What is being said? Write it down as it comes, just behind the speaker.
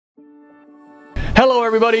Hello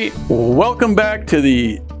everybody, welcome back to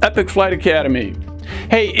the Epic Flight Academy.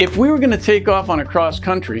 Hey, if we were going to take off on a cross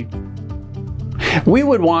country, we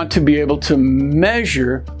would want to be able to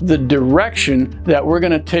measure the direction that we're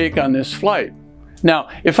going to take on this flight. Now,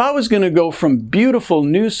 if I was going to go from beautiful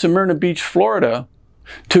New Smyrna Beach, Florida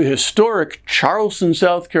to historic Charleston,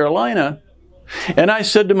 South Carolina, and I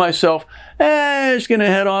said to myself, it's going to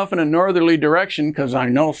head off in a northerly direction because I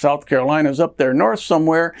know South Carolina's up there north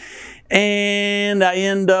somewhere, and I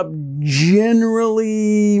end up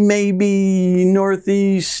generally maybe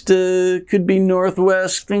northeast, could be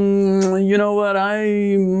northwest, and you know what,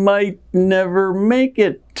 I might never make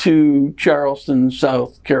it to Charleston,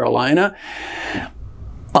 South Carolina,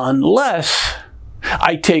 unless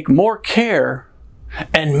I take more care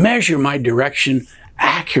and measure my direction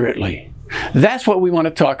accurately. That's what we want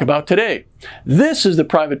to talk about today. This is the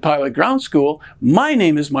Private Pilot Ground School. My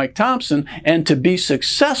name is Mike Thompson, and to be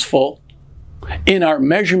successful in our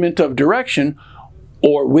measurement of direction,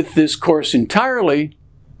 or with this course entirely,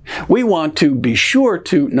 we want to be sure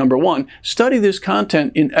to, number one, study this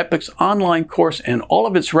content in Epic's online course and all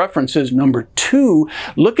of its references. Number two,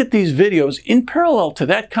 look at these videos in parallel to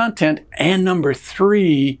that content. And number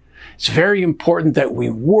three, it's very important that we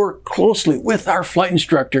work closely with our flight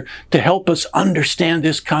instructor to help us understand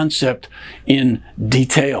this concept in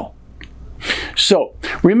detail. So,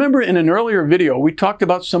 remember in an earlier video, we talked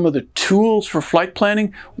about some of the tools for flight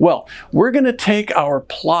planning? Well, we're going to take our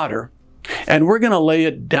plotter and we're going to lay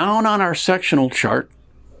it down on our sectional chart,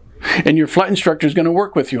 and your flight instructor is going to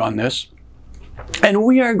work with you on this. And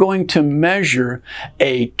we are going to measure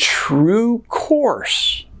a true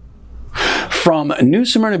course from New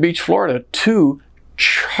Smyrna Beach, Florida to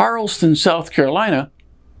Charleston, South Carolina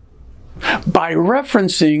by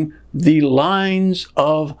referencing the lines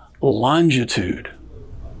of longitude.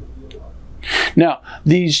 Now,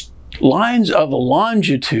 these lines of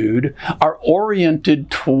longitude are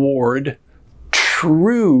oriented toward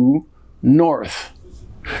true north.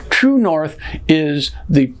 True north is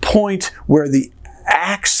the point where the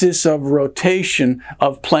axis of rotation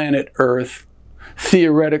of planet Earth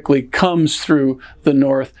theoretically comes through the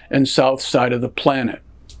north and south side of the planet.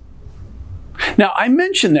 Now, I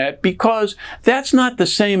mention that because that's not the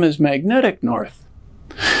same as magnetic north.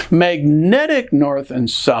 Magnetic north and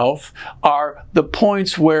south are the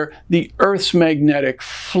points where the Earth's magnetic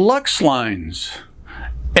flux lines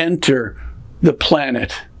enter the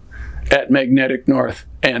planet at magnetic north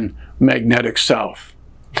and magnetic south.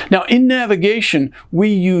 Now, in navigation, we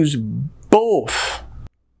use both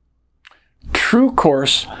true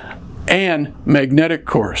course and magnetic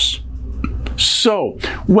course. So,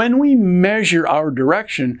 when we measure our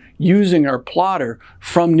direction using our plotter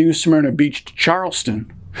from New Smyrna Beach to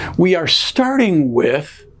Charleston, we are starting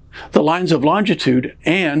with the lines of longitude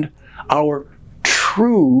and our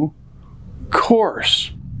true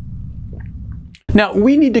course. Now,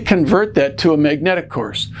 we need to convert that to a magnetic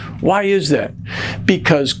course. Why is that?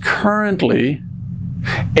 Because currently,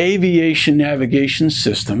 aviation navigation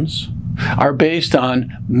systems are based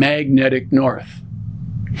on magnetic north.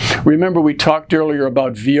 Remember, we talked earlier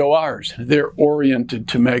about VORs. They're oriented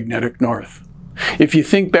to magnetic north. If you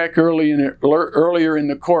think back earlier in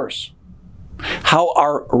the course, how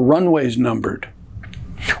are runways numbered?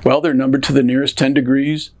 Well, they're numbered to the nearest 10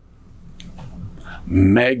 degrees.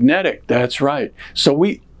 Magnetic, that's right. So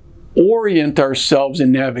we orient ourselves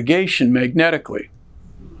in navigation magnetically.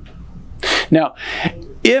 Now,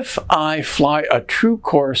 if I fly a true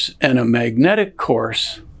course and a magnetic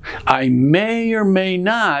course, I may or may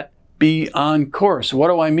not be on course. What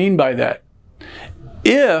do I mean by that?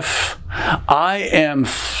 If I am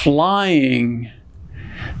flying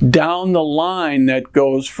down the line that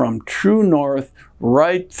goes from true north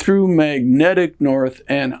right through magnetic north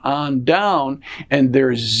and on down, and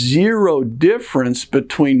there's zero difference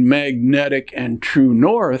between magnetic and true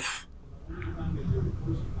north,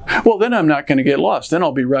 well, then I'm not going to get lost. Then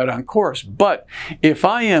I'll be right on course. But if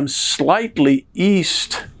I am slightly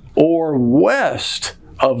east or west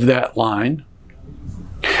of that line,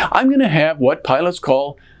 I'm going to have what pilots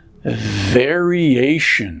call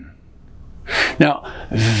variation. Now,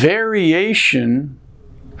 variation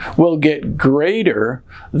will get greater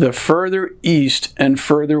the further east and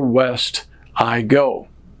further west I go.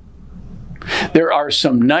 There are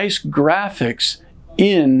some nice graphics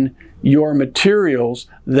in your materials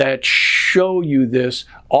that show you this.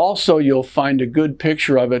 Also, you'll find a good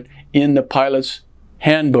picture of it in the Pilot's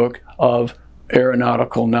Handbook of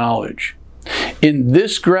Aeronautical Knowledge. In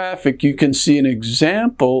this graphic, you can see an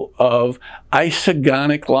example of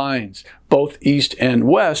isogonic lines, both east and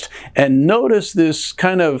west, and notice this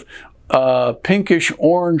kind of pinkish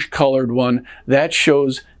orange colored one, that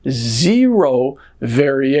shows 0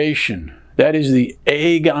 variation. That is the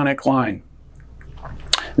agonic line.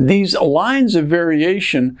 These lines of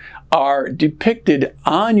variation are depicted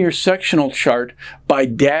on your sectional chart by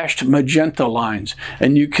dashed magenta lines.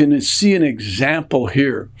 And you can see an example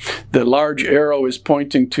here. The large arrow is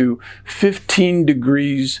pointing to 15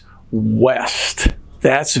 degrees west.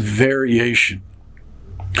 That's variation.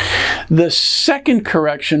 The second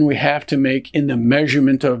correction we have to make in the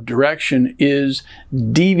measurement of direction is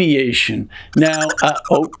deviation. Now,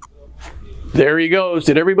 there he goes.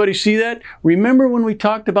 Did everybody see that? Remember when we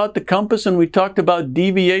talked about the compass and we talked about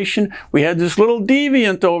deviation? We had this little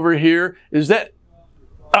deviant over here. Is that...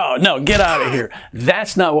 Oh, no, get out of here.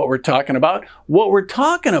 That's not what we're talking about. What we're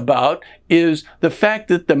talking about is the fact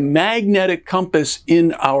that the magnetic compass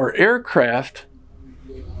in our aircraft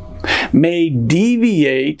may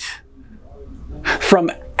deviate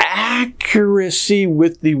from accuracy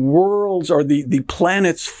with the world's or the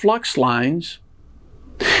planet's flux lines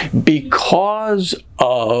because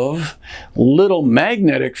of little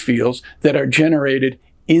magnetic fields that are generated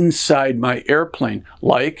inside my airplane,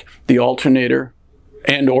 like the alternator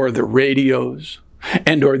and or the radios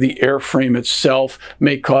and or the airframe itself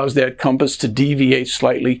may cause that compass to deviate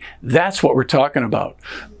slightly. That's what we're talking about.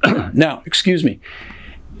 Now, excuse me.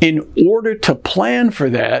 In order to plan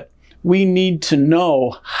for that, we need to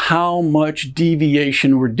know how much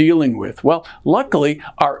deviation we're dealing with. Well, luckily,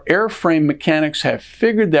 our airframe mechanics have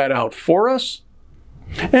figured that out for us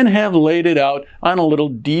and have laid it out on a little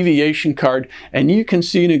deviation card. And you can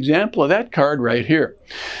see an example of that card right here.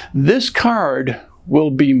 This card will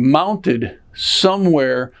be mounted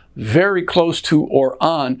somewhere very close to or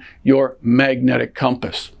on your magnetic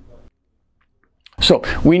compass. So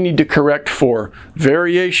we need to correct for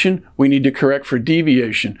variation, we need to correct for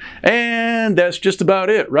deviation. And that's just about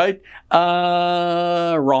it, right?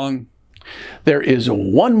 Wrong. There is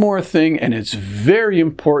one more thing, and it's very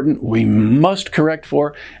important, we must correct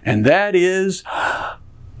for, and that is,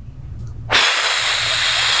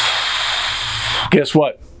 guess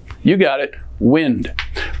what? You got it, wind.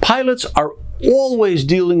 Pilots are always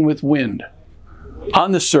dealing with wind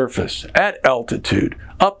on the surface, at altitude,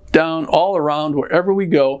 up, down, all around, wherever we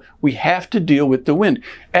go, we have to deal with the wind.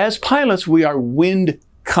 As pilots, we are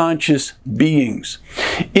wind-conscious beings.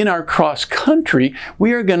 In our cross-country,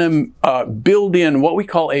 we are going to build in what we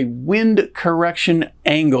call a wind correction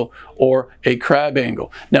angle, or a crab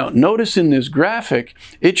angle. Now, notice in this graphic,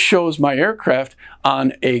 it shows my aircraft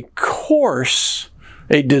on a course,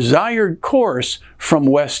 a desired course from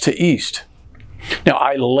west to east. Now,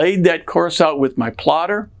 I laid that course out with my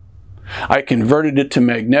plotter. I converted it to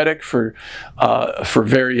magnetic for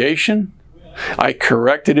variation. I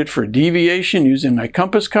corrected it for deviation using my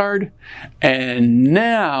compass card. And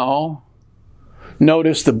now,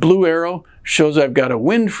 notice the blue arrow shows I've got a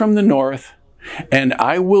wind from the north, and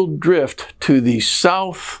I will drift to the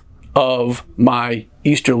south of my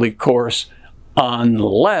easterly course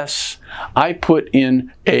unless I put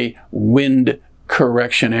in a wind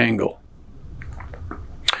correction angle.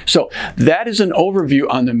 So that is an overview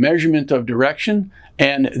on the measurement of direction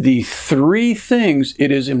and the 3 things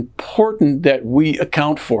it is important that we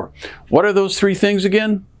account for. What are those 3 things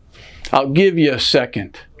again? I'll give you a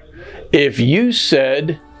second. If you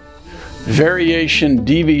said variation,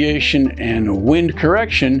 deviation, and wind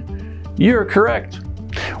correction, you're correct.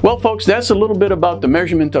 Well, folks, that's a little bit about the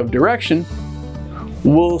measurement of direction.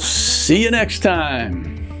 We'll see you next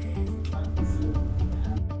time.